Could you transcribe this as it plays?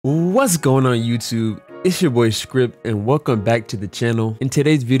What's going on YouTube? It's your boy Script and welcome back to the channel. In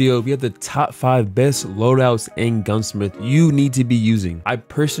today's video, we have the top 5 best loadouts and gunsmith you need to be using. I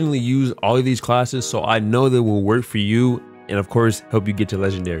personally use all of these classes, so I know they will work for you and of course help you get to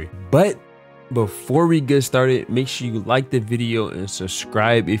legendary. But before we get started, make sure you like the video and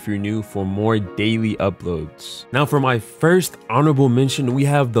subscribe if you're new for more daily uploads. Now for my first honorable mention, we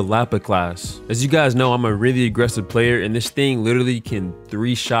have the Lapa class. As you guys know, I'm a really aggressive player and this thing literally can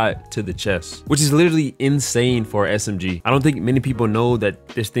 3-shot to the chest, which is literally insane for SMG. I don't think many people know that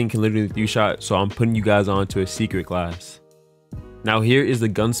this thing can literally 3-shot, so I'm putting you guys on to a secret class. Now here is the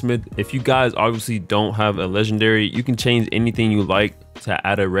gunsmith. If you guys obviously don't have a legendary, you can change anything you like to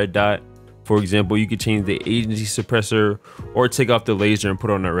add a red dot. For example, you could change the agency suppressor or take off the laser and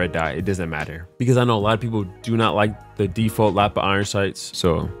put on a red dot. It doesn't matter, because I know a lot of people do not like the default Lapa iron sights.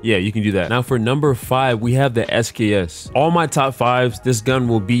 So yeah, you can do that. Now for number 5, we have the SKS. All my top 5s, this gun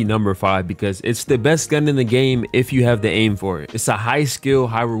will be number 5 because it's the best gun in the game if you have the aim for it. It's a high skill,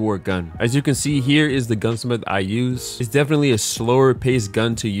 high reward gun. As you can see, here is the gunsmith I use. It's definitely a slower paced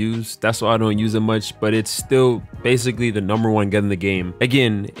gun to use. That's why I don't use it much, but it's still basically the #1 gun in the game.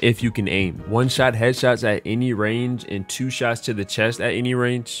 Again, if you can aim. 1-shot headshots at any range and 2 shots to the chest at any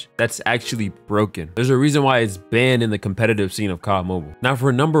range, that's actually broken. There's a reason why it's banned in the competitive scene of COD Mobile. Now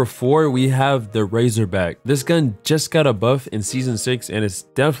for number 4, we have the Razorback. This gun just got a buff in season 6 and it's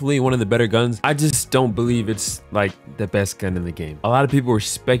definitely one of the better guns. I just don't believe it's like the best gun in the game. A lot of people were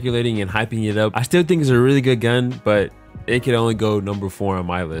speculating and hyping it up. I still think it's a really good gun, but it could only go number 4 on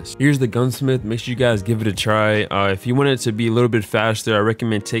my list. Here's the gunsmith. Make sure you guys give it a try. If you want it to be a little bit faster, I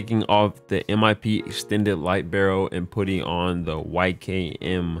recommend taking off the MIP extended light barrel and putting on the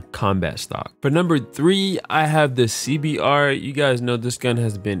YKM combat stock. For number 3, I have the CBR. You guys know this gun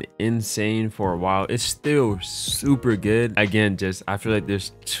has been insane for a while. It's still super good. Again, I feel like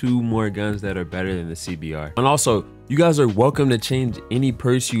there's 2 more guns that are better than the CBR. And also, you guys are welcome to change any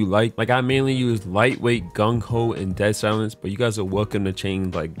perks you like. Like I mainly use lightweight, gung-ho, and dead silence, but you guys are welcome to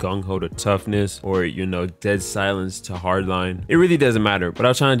change like gung-ho to toughness or, you know, dead silence to hardline. It really doesn't matter, but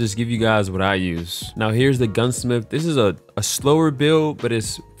I'm trying to just give you guys what I use. Now here's the gunsmith. This is a slower build, but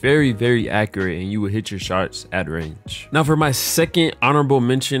it's very, very accurate and you will hit your shots at range. Now for my second honorable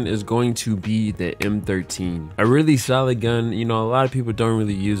mention is going to be the M13. A really solid gun. You know, a lot of people don't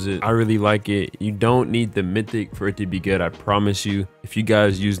really use it. I really like it. You don't need the mythic for it to be good. I promise you, if you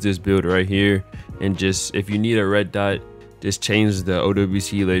guys use this build right here and just, if you need a red dot, just change the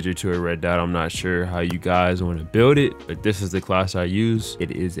OWC laser to a red dot. I'm not sure how you guys want to build it, but this is the class I use.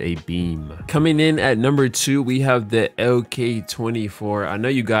 It is a beam. Coming in at number 2, we have the LK24. I know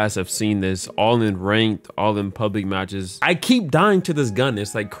you guys have seen this all in ranked, all in public matches. I keep dying to this gun.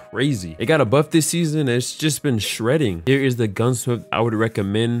 It's like crazy. It got a buff this season. It's just been shredding. Here is the gunsmith I would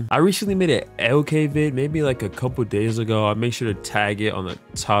recommend. I recently made an LK vid, maybe like a couple days ago. I'll make sure to tag it on the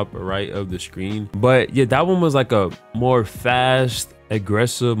top right of the screen. But yeah, that one was like a more fast,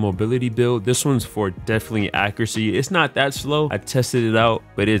 aggressive mobility build. This one's for definitely accuracy. It's not that slow. I tested it out,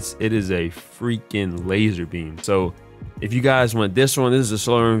 but it is a freaking laser beam. So if you guys want this one, this is a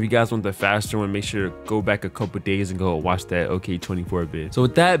slower one. If you guys want the faster one, make sure to go back a couple days and go watch that LK24 vid. So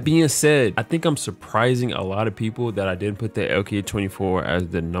with that being said, I think I'm surprising a lot of people that I didn't put the LK24 as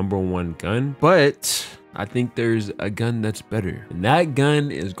the #1 gun, but I think there's a gun that's better. And that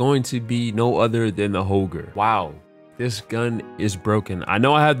gun is going to be no other than the Holger. Wow. This gun is broken. I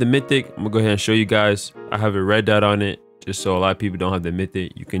know I have the mythic. I'm gonna go ahead and show you guys. I have a red dot on it, just so a lot of people don't have the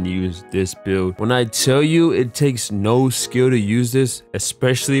mythic. You can use this build. When I tell you it takes no skill to use this,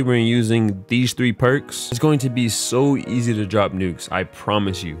 especially when you're using these 3 perks, it's going to be so easy to drop nukes. I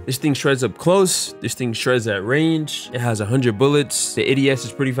promise you. This thing shreds up close. This thing shreds at range. It has 100 bullets. The ADS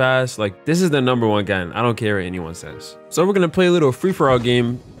is pretty fast. Like, this is the #1 gun. I don't care what anyone says. So we're gonna play a little free-for-all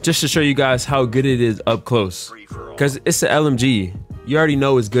game just to show you guys how good it is up close. Because it's an LMG. You already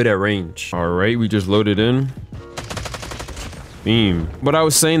know it's good at range. All right, we just loaded in. Beam. But I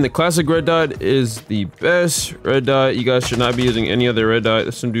was saying the classic red dot is the best red dot. You guys should not be using any other red dot.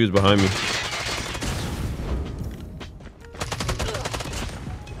 There's some dudes behind me.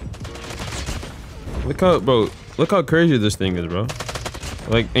 Look how crazy this thing is, bro.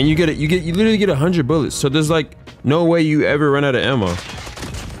 Like, and you literally get 100 bullets. So there's like no way you ever run out of ammo.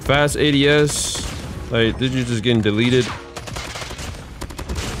 Fast ADS. Like, this is just getting deleted.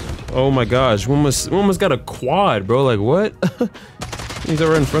 Oh my gosh, one almost got a quad, bro. Like, what? He's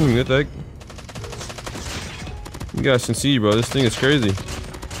right in front of me. What the heck? You guys can see, bro. This thing is crazy.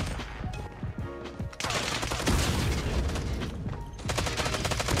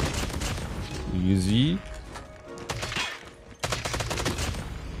 Easy.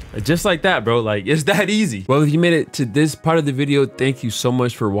 Just like that, bro. Like, it's that easy. Well, if you made it to this part of the video, thank you so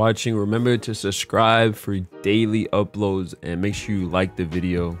much for watching. Remember to subscribe for daily uploads and make sure you like the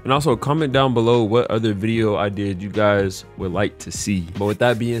video. And also comment down below what other video ideas you guys would like to see. But with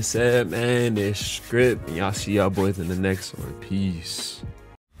that being said, man, it's Script, and y'all see y'all boys in the next one. Peace.